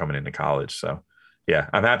coming into college. So yeah,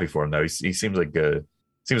 I'm happy for him though. He seems like a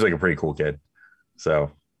pretty cool kid.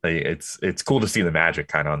 So it's cool to see the Magic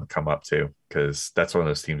kind of on the come up too, because that's one of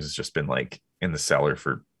those teams that's just been like in the cellar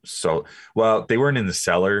for they weren't in the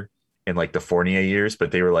cellar in like the Fournier years,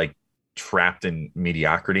 but they were like trapped in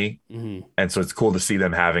mediocrity. And so it's cool to see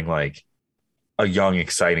them having like a young,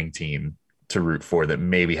 exciting team to root for that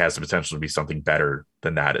maybe has the potential to be something better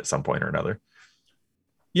than that at some point or another.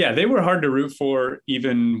 Yeah, they were hard to root for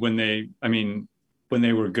even when they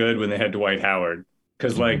were good, when they had Dwight Howard,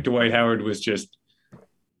 because like Dwight Howard was just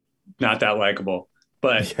not that likable.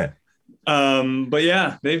 But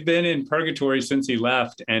yeah, they've been in purgatory since he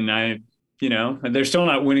left, and they're still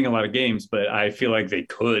not winning a lot of games, but I feel like they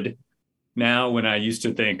could now, when I used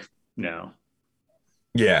to think no.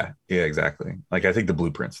 Yeah, exactly. Like I think the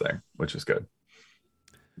blueprint's there, which is good.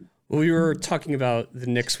 Well, we were talking about the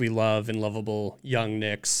Knicks we love and lovable young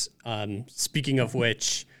Knicks. Speaking of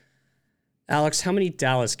which, Alex, how many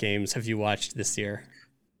Dallas games have you watched this year?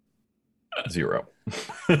 0.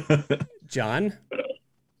 John?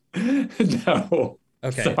 No.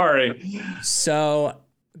 Okay. Sorry. So,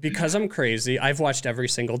 because I'm crazy, I've watched every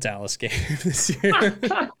single Dallas game this year.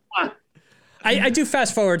 I do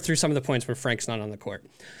fast forward through some of the points where Frank's not on the court.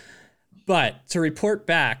 But to report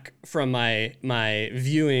back from my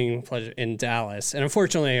viewing pleasure in Dallas, and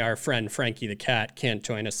unfortunately our friend Frankie the cat can't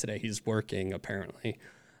join us today. He's working, apparently.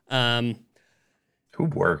 Who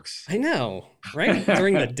works? I know, right?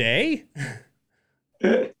 During the day?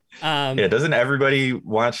 Doesn't everybody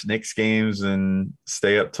watch Knicks games and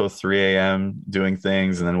stay up till 3 a.m. doing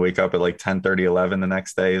things and then wake up at like 10:30, 11 the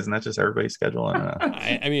next day? Isn't that just everybody's schedule? I don't know.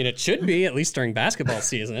 I mean, it should be, at least during basketball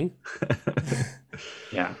season.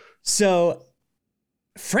 Yeah. So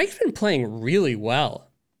Frank's been playing really well.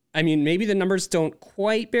 I mean, maybe the numbers don't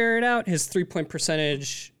quite bear it out. His 3-point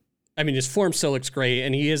percentage, I mean, his form still looks great,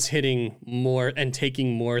 and he is hitting more and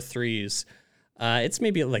taking more threes. It's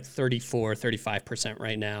maybe at like 34, 35%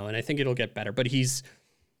 right now, and I think it'll get better. But he's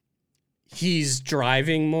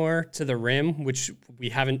driving more to the rim, which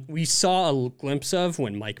we saw a glimpse of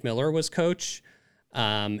when Mike Miller was coach.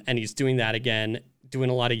 And he's doing that again, doing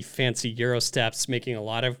a lot of fancy Euro steps, making a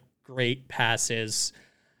lot of great passes.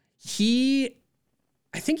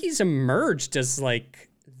 I think he's emerged as like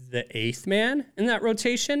the eighth man in that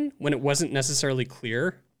rotation when it wasn't necessarily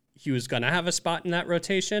clear he was going to have a spot in that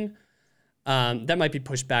rotation. That might be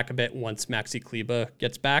pushed back a bit once Maxi Kleber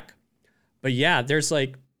gets back. But yeah, there's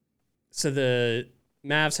like, so the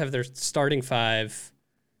Mavs have their starting five.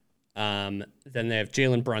 Then they have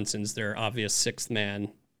Jalen Brunson's their obvious sixth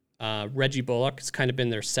man. Reggie Bullock has kind of been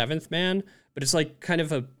their seventh man, but it's like kind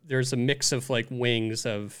of there's a mix of like wings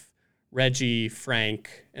of Reggie,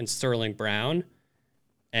 Frank, and Sterling Brown.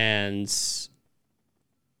 And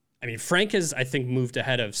I mean, Frank has, I think, moved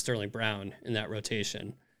ahead of Sterling Brown in that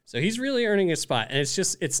rotation. So he's really earning a spot. And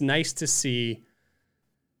it's nice to see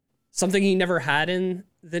something he never had in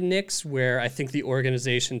the Knicks, where I think the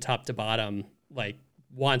organization top to bottom, like,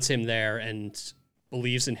 wants him there and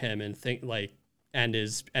believes in him and and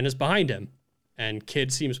is behind him. And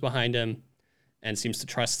Kidd seems behind him and seems to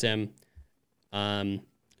trust him.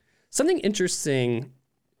 Something interesting,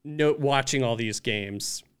 watching all these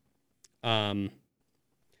games,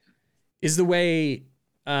 is the way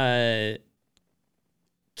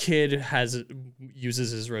Kidd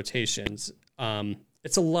uses his rotations.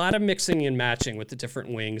 It's a lot of mixing and matching with the different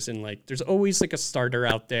wings, and like there's always like a starter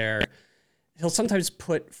out there. He'll sometimes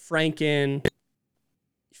put Frank in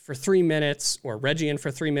for 3 minutes or Reggie in for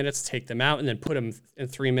 3 minutes, take them out, and then put him in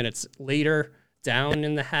 3 minutes later down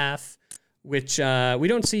in the half, which we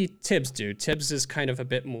don't see Tibbs do. Tibbs is kind of a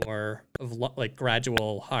bit more of like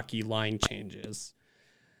gradual hockey line changes.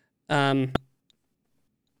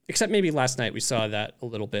 Except maybe last night we saw that a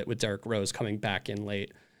little bit with Derrick Rose coming back in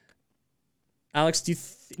late. Alex,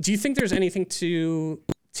 do you think there's anything to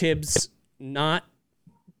Tibbs not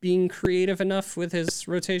being creative enough with his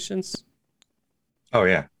rotations? Oh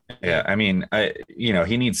yeah. Yeah. I mean,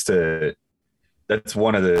 he needs to, that's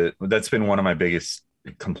been one of my biggest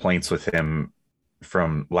complaints with him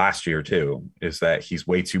from last year too, is that he's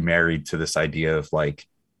way too married to this idea of like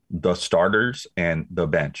the starters and the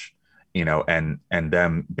bench, and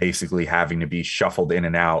them basically having to be shuffled in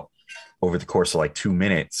and out over the course of like 2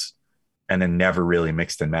 minutes and then never really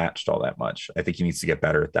mixed and matched all that much. I think he needs to get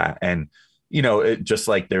better at that. And, just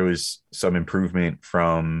like there was some improvement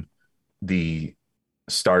from the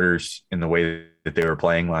starters in the way that they were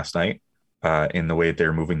playing last night, in the way that they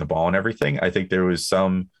were moving the ball and everything. I think there was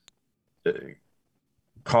some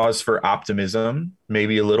cause for optimism,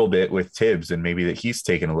 maybe a little bit with Tibbs, and maybe that he's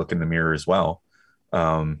taken a look in the mirror as well.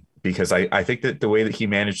 Because I think that the way that he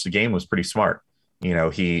managed the game was pretty smart.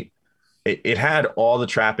 It had all the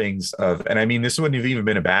trappings of, and I mean, this wouldn't have even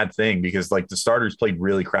been a bad thing because like the starters played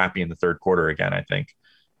really crappy in the third quarter again, I think.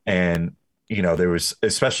 And, there was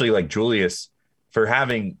especially like Julius for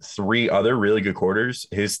having 3 other really good quarters,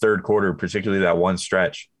 his third quarter, particularly that one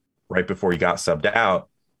stretch right before he got subbed out.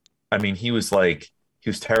 I mean, he was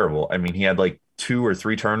terrible. I mean, he had like 2 or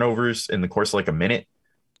 3 turnovers in the course of like a minute,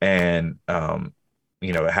 and,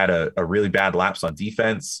 it had a really bad lapse on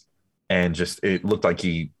defense, and it looked like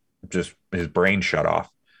his brain shut off.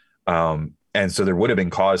 And so there would have been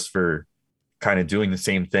cause for kind of doing the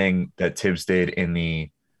same thing that Tibbs did in the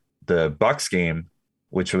Bucks game,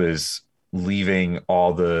 which was leaving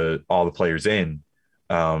all the players in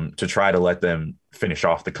to try to let them finish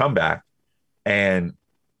off the comeback. And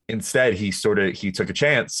instead he took a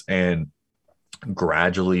chance and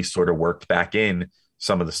gradually sort of worked back in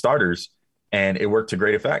some of the starters, and it worked to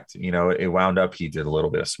great effect. It wound up, he did a little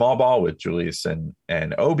bit of small ball with Julius and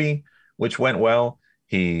Obi, which went well.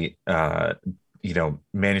 He,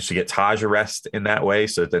 managed to get Taj a rest in that way,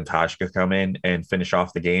 so that then Taj could come in and finish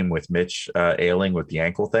off the game with Mitch ailing with the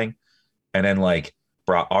ankle thing. And then like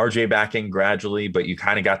brought RJ back in gradually, but you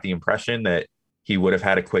kind of got the impression that he would have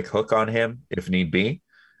had a quick hook on him if need be.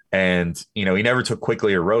 And, he never took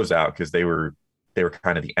Quickly or Rose out because they were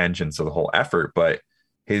kind of the engines of the whole effort, but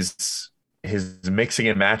his mixing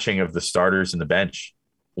and matching of the starters and the bench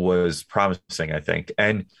was promising, I think.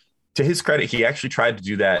 And to his credit, he actually tried to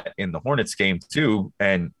do that in the Hornets game too.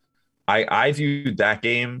 And I viewed that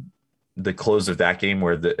game, the close of that game,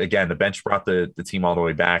 where the bench brought the team all the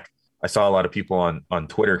way back. I saw a lot of people on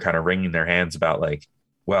Twitter kind of wringing their hands about like,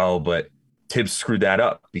 well, but Tibbs screwed that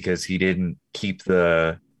up because he didn't keep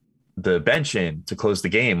the the bench in to close the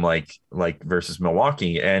game, like versus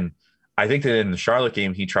Milwaukee. And I think that in the Charlotte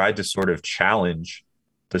game, he tried to sort of challenge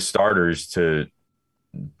the starters to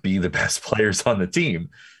be the best players on the team,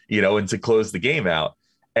 and to close the game out.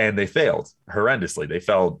 And they failed horrendously. They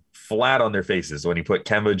fell flat on their faces when he put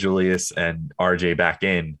Kemba, Julius, and RJ back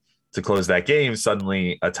in to close that game.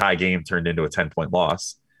 Suddenly, a tie game turned into a 10-point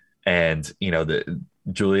loss, and the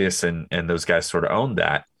Julius and those guys sort of owned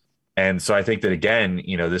that. And so I think that again,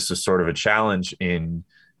 this was sort of a challenge in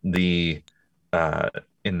the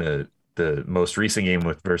most recent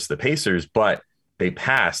game versus the Pacers, but they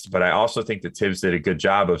passed. But I also think that Tibbs did a good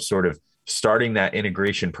job of sort of starting that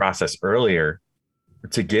integration process earlier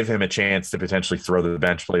to give him a chance to potentially throw the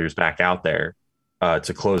bench players back out there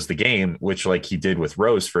to close the game, which like he did with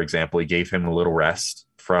Rose, for example. He gave him a little rest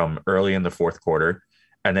from early in the fourth quarter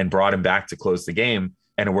and then brought him back to close the game,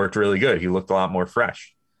 and it worked really good. He looked a lot more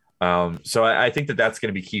fresh. So I think that that's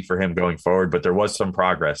going to be key for him going forward, but there was some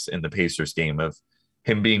progress in the Pacers game of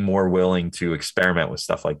him being more willing to experiment with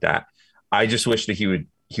stuff like that. I just wish that he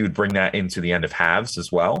would bring that into the end of halves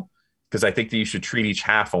as well, because I think that you should treat each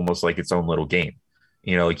half almost like its own little game.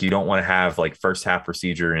 Like you don't want to have like first half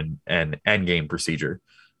procedure and end game procedure.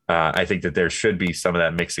 I think that there should be some of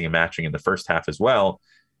that mixing and matching in the first half as well.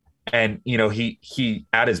 And, he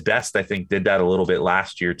at his best, I think, did that a little bit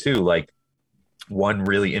last year too. Like one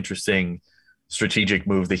really interesting strategic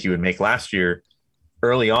move that he would make last year,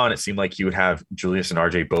 early on, it seemed like he would have Julius and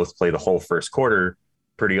RJ both play the whole first quarter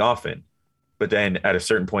pretty often. But then at a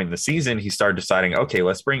certain point in the season, he started deciding, okay,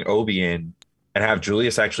 let's bring Obi in and have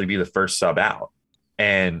Julius actually be the first sub out.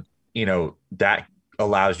 And, that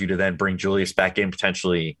allows you to then bring Julius back in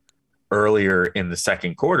potentially earlier in the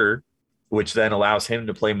second quarter, which then allows him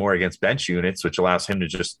to play more against bench units, which allows him to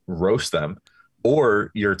just roast them. Or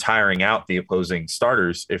you're tiring out the opposing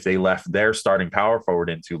starters if they left their starting power forward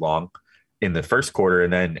in too long in the first quarter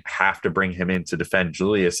and then have to bring him in to defend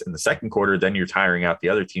Julius in the second quarter. Then you're tiring out the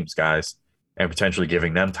other team's guys and potentially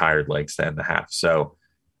giving them tired legs to end the half. So,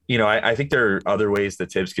 I think there are other ways that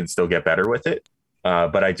Tibbs can still get better with it.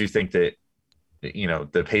 But I do think that,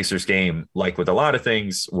 the Pacers game, like with a lot of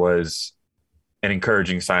things, was an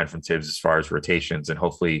encouraging sign from Tibbs as far as rotations. And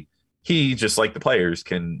hopefully he, just like the players,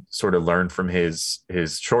 can sort of learn from his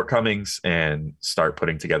shortcomings and start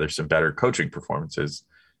putting together some better coaching performances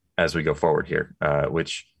as we go forward here,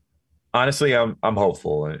 which honestly, I'm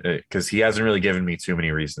hopeful because he hasn't really given me too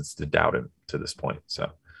many reasons to doubt him to this point.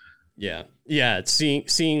 So, yeah.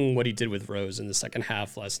 Seeing what he did with Rose in the second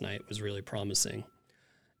half last night was really promising.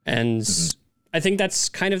 And I think that's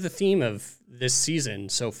kind of the theme of this season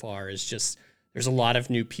so far is just there's a lot of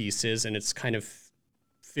new pieces and it's kind of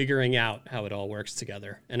figuring out how it all works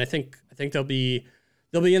together. And I think they'll be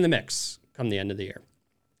in the mix come the end of the year.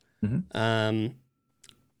 Mm-hmm.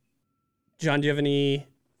 John, do you have any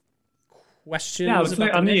questions? Yeah,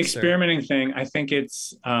 on the experimenting thing, I think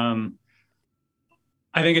it's been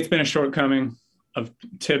a shortcoming of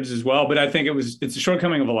Tibbs as well, but I think it's a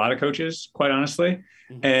shortcoming of a lot of coaches, quite honestly.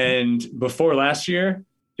 Mm-hmm. And before last year,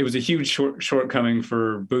 it was a huge shortcoming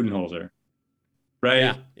for Budenholzer,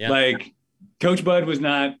 right? Yeah. Like Coach Bud did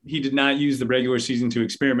not use the regular season to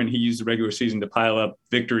experiment. He used the regular season to pile up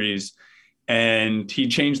victories, and he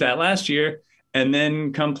changed that last year. And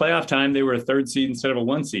then come playoff time, they were a 3rd seed instead of a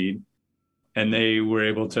 1 seed, and they were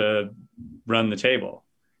able to run the table.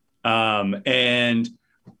 And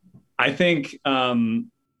I think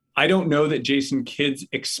I don't know that Jason Kidd's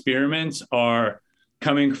experiments are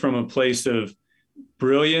coming from a place of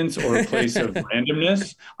brilliance or a place of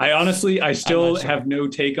randomness. I still have no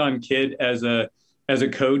take on Kidd as a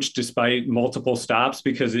coach, despite multiple stops,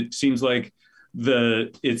 because it seems like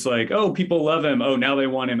it's like, oh, people love him. Oh, now they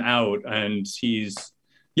want him out. And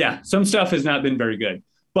some stuff has not been very good,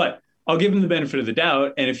 but I'll give him the benefit of the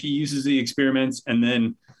doubt. And if he uses the experiments and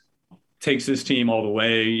then takes this team all the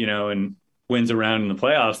way, and wins a round in the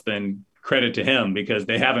playoffs, then credit to him, because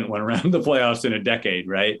they haven't won around the playoffs in a decade.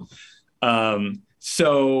 Right.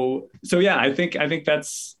 So yeah, I think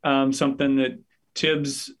that's something that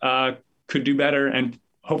Tibbs could do better and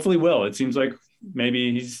hopefully will. It seems like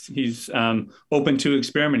maybe he's open to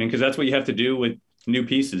experimenting, because that's what you have to do with new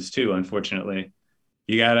pieces too. Unfortunately,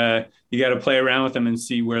 you gotta play around with them and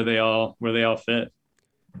see where they all fit.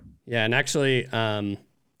 Yeah, and actually,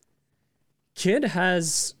 Kidd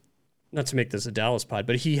has, not to make this a Dallas pod,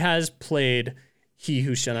 but he has played He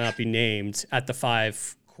Who Shall Not Be Named at the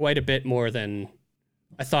 5 quite a bit more than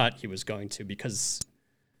I thought he was going to, because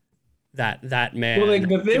that man. Well, like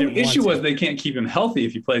the issue was they can't keep him healthy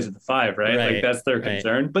if he plays at the 5, right? Like that's their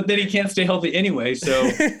concern. But then he can't stay healthy anyway,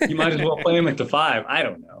 so you might as well play him at the 5. I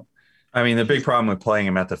don't know. I mean, the big problem with playing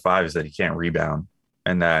him at the 5 is that he can't rebound,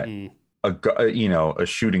 and that a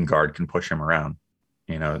shooting guard can push him around.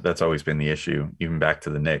 That's always been the issue, even back to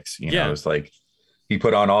the Knicks. It's like he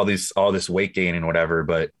put on all this weight gain and whatever,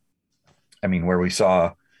 but I mean, where we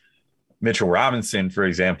saw Mitchell Robinson, for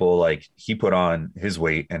example, like he put on his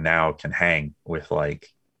weight and now can hang with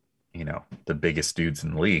the biggest dudes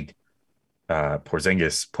in the league.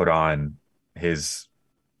 Porzingis put on his,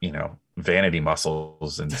 vanity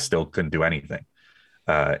muscles and still couldn't do anything.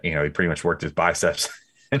 He pretty much worked his biceps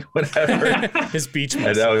and whatever. His beach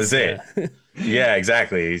muscles. And that was it. Yeah,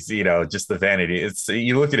 exactly. He's, just the vanity.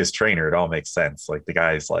 You look at his trainer, it all makes sense. Like the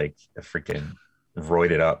guy's like a freaking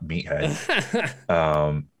roided up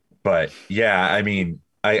meathead. But yeah, I mean,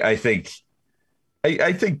 I think,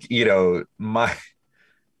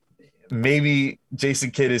 maybe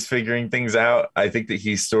Jason Kidd is figuring things out. I think that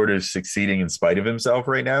he's sort of succeeding in spite of himself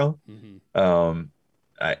right now. Mm-hmm.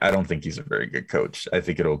 I don't think he's a very good coach. I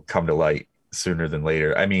think it'll come to light sooner than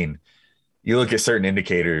later. I mean, you look at certain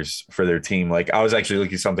indicators for their team. Like I was actually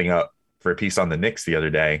looking something up for a piece on the Knicks the other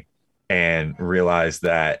day and realized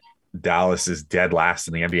that Dallas is dead last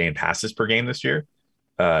in the NBA in passes per game this year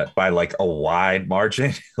by like a wide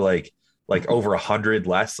margin, like over 100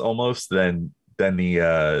 less almost than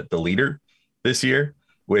the leader this year,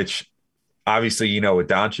 which obviously, with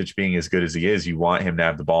Doncic being as good as he is, you want him to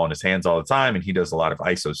have the ball in his hands all the time. And he does a lot of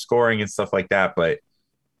ISO scoring and stuff like that, but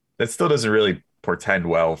that still doesn't really portend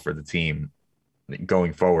well for the team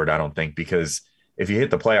going forward, I don't think, because if you hit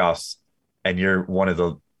the playoffs and you're one of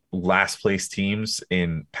the last place teams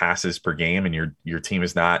in passes per game and your team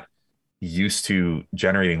is not used to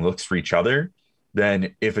generating looks for each other,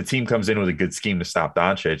 then if a team comes in with a good scheme to stop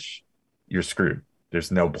Doncic, you're screwed.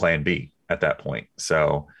 There's no plan B at that point.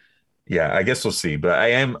 So yeah, I guess we'll see. But I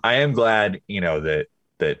am glad,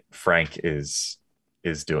 that Frank is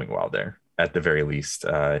doing well there at the very least.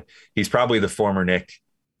 He's probably the former Knick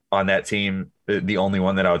on that team, the only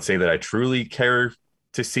one that I would say that I truly care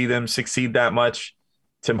to see them succeed that much.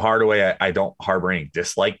 Tim Hardaway, I don't harbor any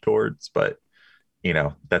dislike towards, but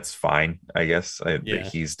that's fine, I guess. That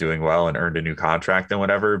he's doing well and earned a new contract and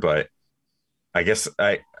whatever. But I guess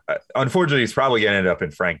unfortunately, he's probably going to end up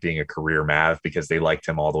in Frank being a career Mav because they liked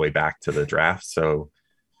him all the way back to the draft. So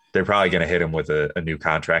they're probably going to hit him with a new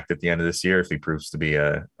contract at the end of this year if he proves to be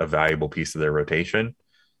a valuable piece of their rotation,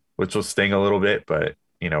 which will sting a little bit. But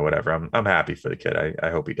whatever. I'm happy for the kid.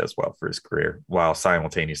 I hope he does well for his career. While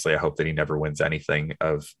simultaneously, I hope that he never wins anything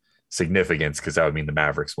of significance, because that would mean the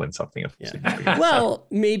Mavericks win something of significance. Well,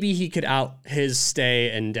 maybe he could his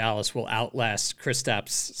stay and Dallas will outlast Kristaps'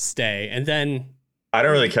 stay, and then. I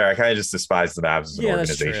don't really care. I kind of just despise the Mavs as an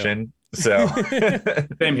organization. So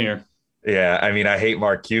same here. Yeah. I mean, I hate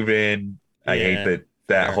Mark Cuban. I hate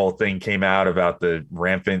that whole thing came out about the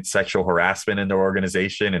rampant sexual harassment in their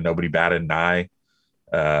organization and nobody batted an eye.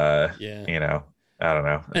 I don't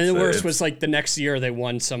know. And the worst was like the next year they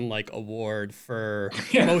won some like award for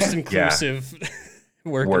most inclusive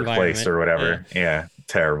workplace or whatever. Yeah.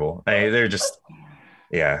 Terrible. They're just,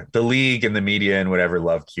 the league and the media and whatever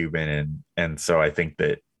love Cuban. And so I think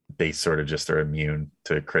that they sort of just are immune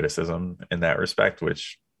to criticism in that respect,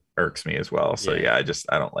 which irks me as well. So I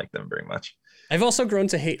don't like them very much. I've also grown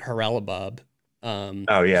to hate Haralabab.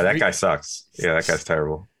 That guy sucks. Yeah, that guy's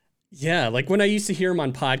terrible. Yeah, like when I used to hear him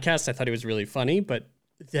on podcasts, I thought he was really funny, but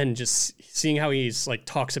then just seeing how he's like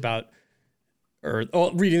talks about or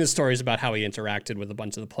reading the stories about how he interacted with a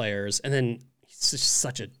bunch of the players, and then he's just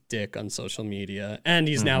such a dick on social media, and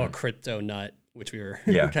he's now a crypto nut, which we were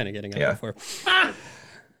kind of getting at before.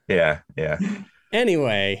 Yeah.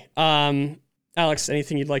 Anyway, Alex,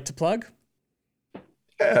 anything you'd like to plug?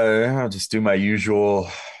 I'll just do my usual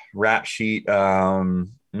rap sheet.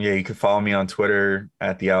 You could follow me on Twitter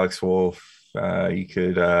at the Alex Wolf. You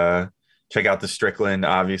could check out the Strickland.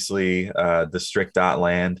 Obviously, the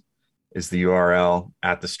strict.land is the URL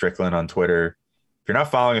at the Strickland on Twitter. If you're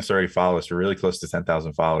not following us already, follow us. We're really close to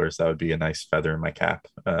 10,000 followers. That would be a nice feather in my cap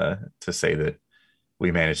to say that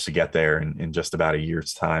we managed to get there in just about a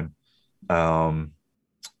year's time. Also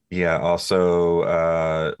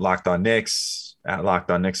Locked On Knicks, at Locked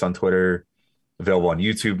On Knicks on Twitter, available on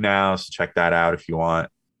YouTube now. So check that out if you want.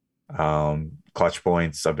 Clutch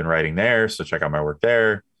Points, I've been writing there, so check out my work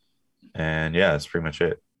there. And that's pretty much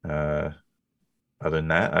it. Other than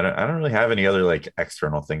that, I don't really have any other like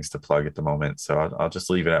external things to plug at the moment. So I'll just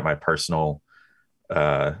leave it at my personal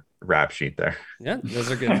rap sheet there. Yeah, those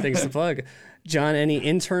are good things to plug. John, any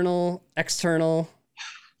internal, external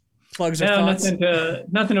plugs or thoughts?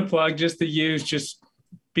 Nothing to plug, just the use. Just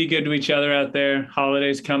be good to each other out there.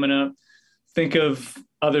 Holidays coming up. Think of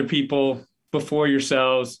other people before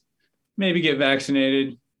yourselves. maybe get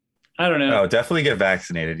vaccinated. I don't know. Oh, definitely get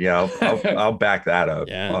vaccinated. Yeah, I'll back that up.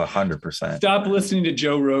 Yeah. 100%. Stop listening to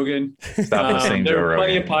Joe Rogan. Stop listening to Joe There are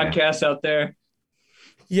plenty Rogan. of podcasts out there.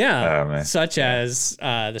 Yeah, such as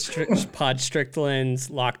the Pod Strickland,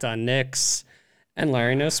 Locked on Knicks, and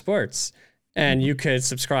Larry Knows Sports. And you could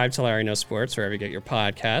subscribe to Larry Knows Sports wherever you get your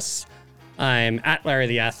podcasts. I'm at Larry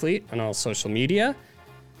the Athlete on all social media.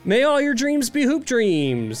 May all your dreams be hoop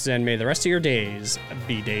dreams, and may the rest of your days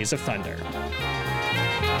be days of thunder.